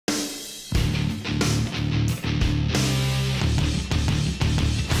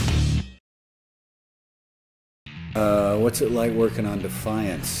What's it like working on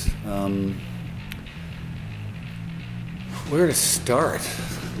Defiance? Where to start?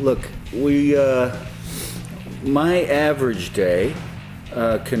 Look, my average day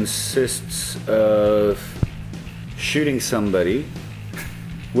consists of shooting somebody,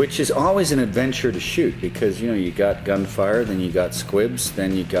 which is always an adventure to shoot because, you got gunfire, then you got squibs,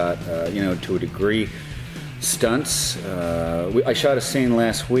 then you got, to a degree, stunts. I shot a scene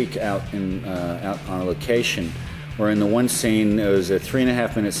last week out on a location where in the one scene, it was a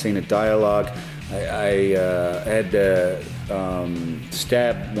 3.5-minute scene of dialogue. I had to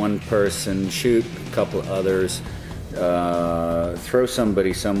stab one person, shoot a couple of others, throw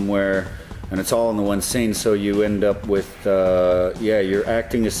somebody somewhere, and it's all in the one scene. So you end up with, you're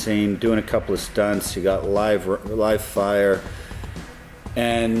acting a scene, doing a couple of stunts. You got live fire,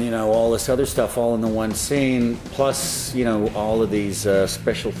 and all this other stuff all in the one scene. Plus, all of these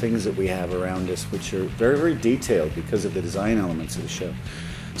special things that we have around us, which are very, very detailed because of the design elements of the show.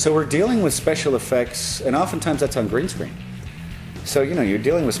 So we're dealing with special effects, and oftentimes that's on green screen. So you're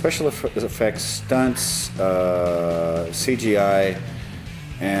dealing with special effects, stunts, CGI,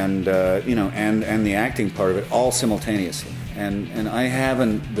 and and the acting part of it all simultaneously. And I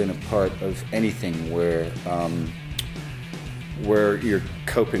haven't been a part of anything where you're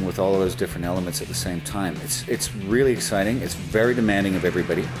coping with all of those different elements at the same time. It's really exciting. It's very demanding of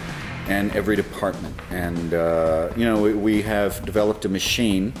everybody and every department. And we have developed a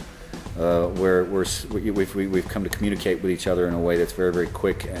machine where we've come to communicate with each other in a way that's very, very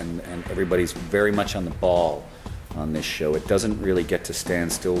quick, and everybody's very much on the ball on this show. It doesn't really get to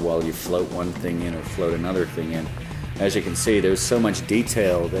stand still while you float one thing in or float another thing in. As you can see, there's so much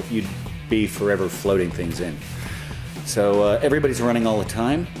detail that you'd be forever floating things in. So everybody's running all the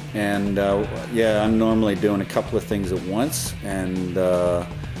time, and I'm normally doing a couple of things at once, and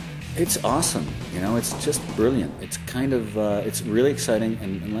it's awesome. It's just brilliant. It's kind of, it's really exciting,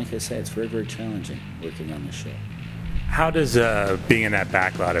 and like I say, it's very, very challenging working on this show. How does being in that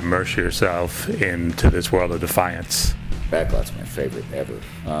backlot immerse yourself into this world of Defiance? Backlot's my favorite ever.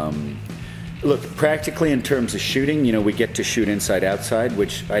 Look, practically in terms of shooting, we get to shoot inside-outside,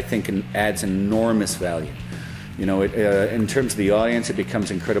 which I think adds enormous value. In terms of the audience, it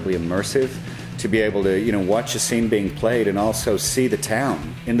becomes incredibly immersive to be able to, watch a scene being played and also see the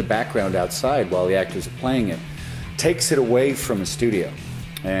town in the background outside while the actors are playing it. Takes it away from a studio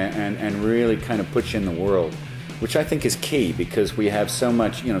and really kind of puts you in the world, which I think is key because we have so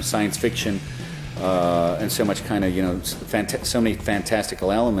much, science fiction and so much kind of, so many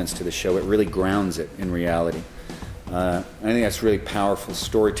fantastical elements to the show. It really grounds it in reality. I think that's really powerful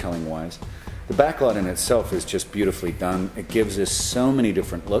storytelling-wise. The backlot in itself is just beautifully done. It gives us so many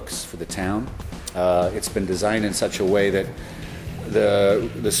different looks for the town. It's been designed in such a way that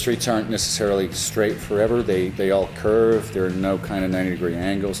the streets aren't necessarily straight forever. They all curve. There are no kind of 90-degree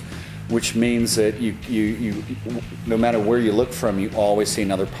angles, which means that you no matter where you look from, you always see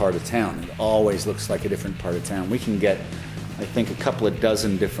another part of town. It always looks like a different part of town. We can get, I think, a couple of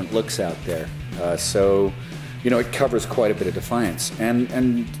dozen different looks out there. So it covers quite a bit of Defiance. And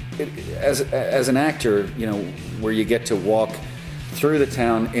as an actor, where you get to walk through the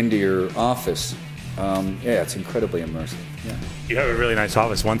town into your office, it's incredibly immersive. Yeah. You have a really nice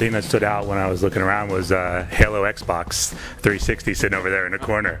office. One thing that stood out when I was looking around was Halo Xbox 360 sitting over there in the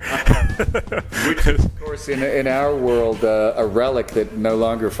corner. Which is, of course, in our world, a relic that no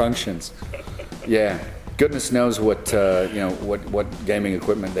longer functions. Yeah. Goodness knows what what gaming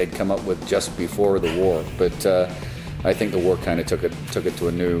equipment they'd come up with just before the war, but I think the war kind of took it to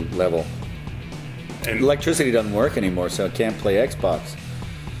a new level. And electricity doesn't work anymore, so it can't play Xbox.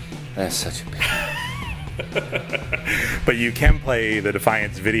 That's such a pity. But you can play the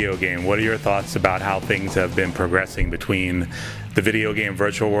Defiance video game. What are your thoughts about how things have been progressing between the video game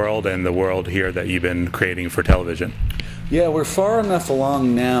virtual world and the world here that you've been creating for television? Yeah, we're far enough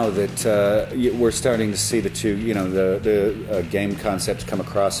along now that we're starting to see the two, the game concepts come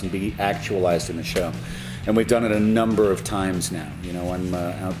across and be actualized in the show. And we've done it a number of times now. I'm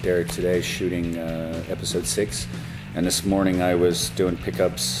out there today shooting episode 6, and this morning I was doing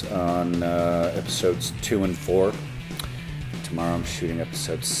pickups on episodes 2 and 4. Tomorrow I'm shooting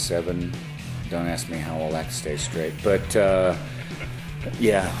episode 7. Don't ask me how all that stays straight, but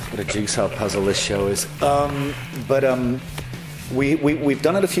yeah, what a jigsaw puzzle this show is. We've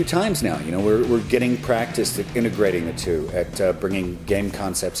done it a few times now. We're getting practiced at integrating the two, at bringing game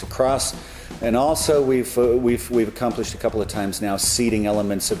concepts across, and also we've accomplished a couple of times now seeding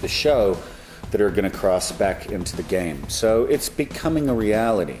elements of the show that are going to cross back into the game. So it's becoming a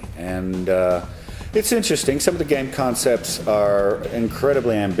reality, and it's interesting. Some of the game concepts are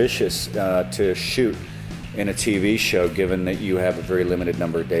incredibly ambitious to shoot in a TV show, given that you have a very limited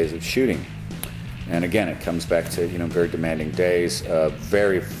number of days of shooting. And again, it comes back to very demanding days,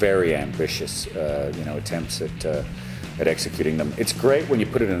 very, very ambitious attempts at executing them. It's great when you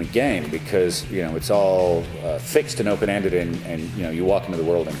put it in a game because it's all fixed and open-ended, and you walk into the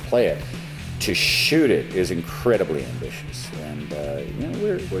world and play it. To shoot it is incredibly ambitious, and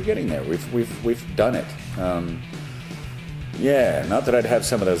we're getting there. We've done it. Yeah, not that I'd have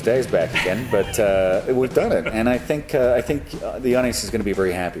some of those days back again, but we've done it, and I think the audience is going to be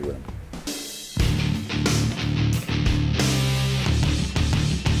very happy with them.